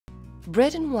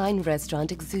Bread and Wine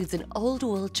restaurant exudes an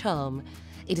old-world charm.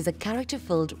 It is a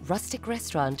character-filled, rustic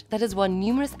restaurant that has won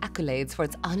numerous accolades for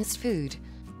its honest food.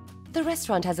 The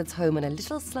restaurant has its home on a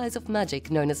little slice of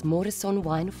magic known as Morrison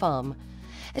Wine Farm,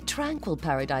 a tranquil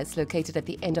paradise located at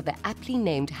the end of the aptly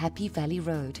named Happy Valley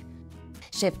Road.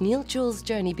 Chef Niel Jewel's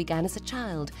journey began as a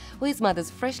child, where his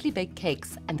mother's freshly baked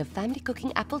cakes and the family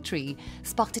cooking apple tree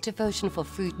sparked a devotion for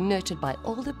food nurtured by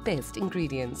all the best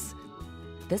ingredients.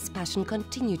 This passion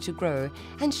continued to grow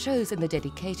and shows in the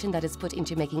dedication that is put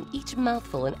into making each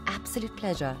mouthful an absolute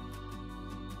pleasure.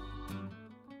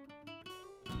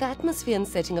 The atmosphere and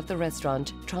setting of the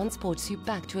restaurant transports you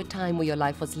back to a time where your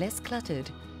life was less cluttered.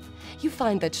 You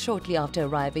find that shortly after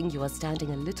arriving, you are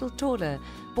standing a little taller,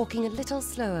 walking a little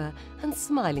slower, and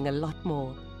smiling a lot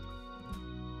more.